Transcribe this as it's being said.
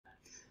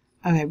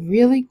Okay,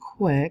 really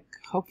quick,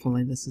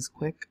 hopefully this is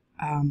quick,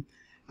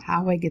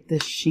 how I get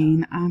this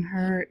sheen on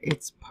her.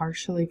 It's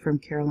partially from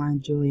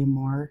Caroline Julia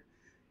Moore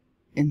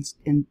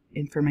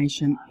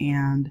information,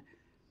 and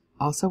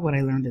also what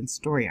I learned in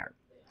story art.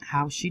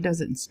 How she does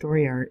it in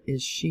story art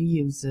is she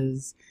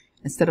uses,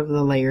 instead of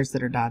the layers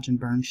that are dodge and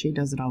burn, she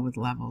does it all with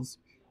levels.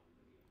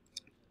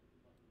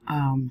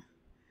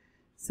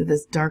 So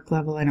this dark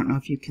level, I don't know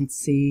if you can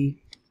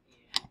see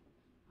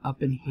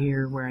up in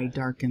here where I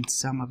darkened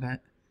some of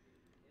it.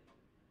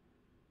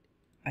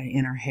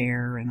 In her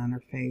hair and on her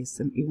face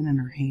and even in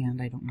her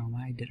hand. I don't know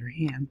why I did her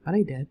hand, but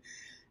I did.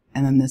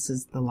 And then this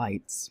is the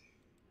lights.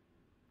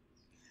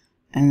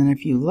 And then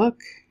if you look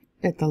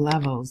at the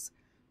levels,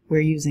 we're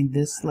using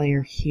this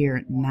layer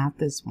here, not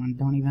this one.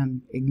 Don't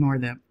even ignore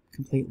that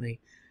completely.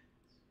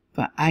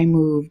 But I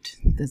moved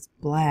this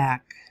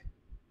black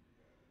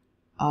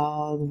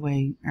all the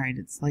way, alright,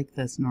 it's like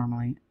this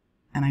normally,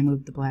 and I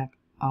moved the black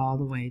all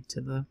the way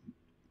to the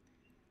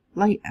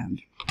light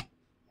end.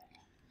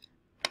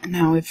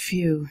 Now if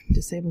you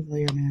disable the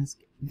layer mask,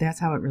 that's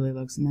how it really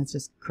looks, and that's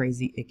just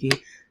crazy icky.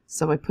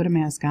 So I put a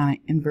mask on it,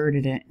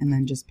 inverted it, and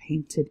then just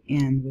painted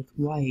in with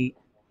white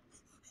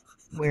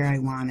where I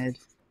wanted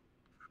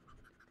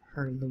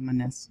her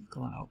luminesce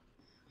glow.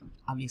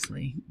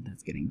 Obviously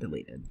that's getting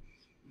deleted.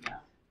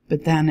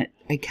 But then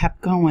I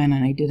kept going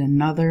and I did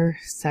another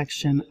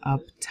section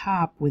up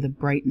top with a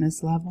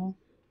brightness level.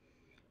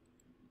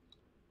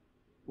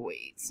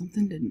 Wait,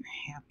 something didn't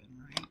happen,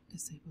 right?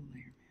 Disable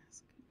layer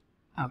mask.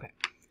 Okay.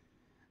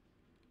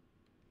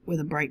 With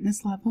a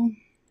brightness level,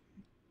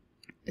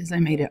 is I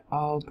made it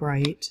all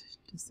bright.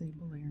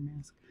 Disable layer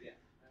mask.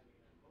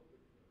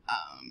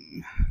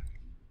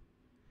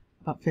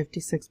 About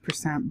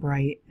 56%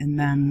 bright, and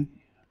then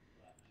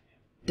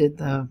did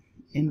the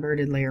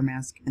inverted layer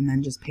mask and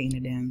then just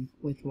painted in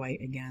with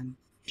white again,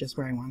 just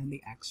where I wanted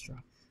the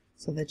extra.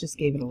 So that just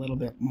gave it a little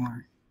bit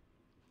more.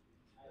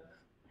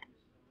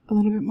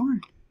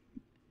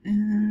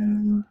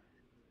 And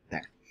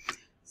there.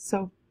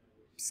 So,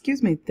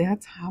 excuse me,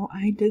 that's how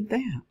I did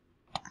that.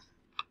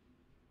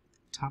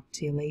 Talk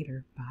to you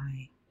later.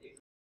 Bye.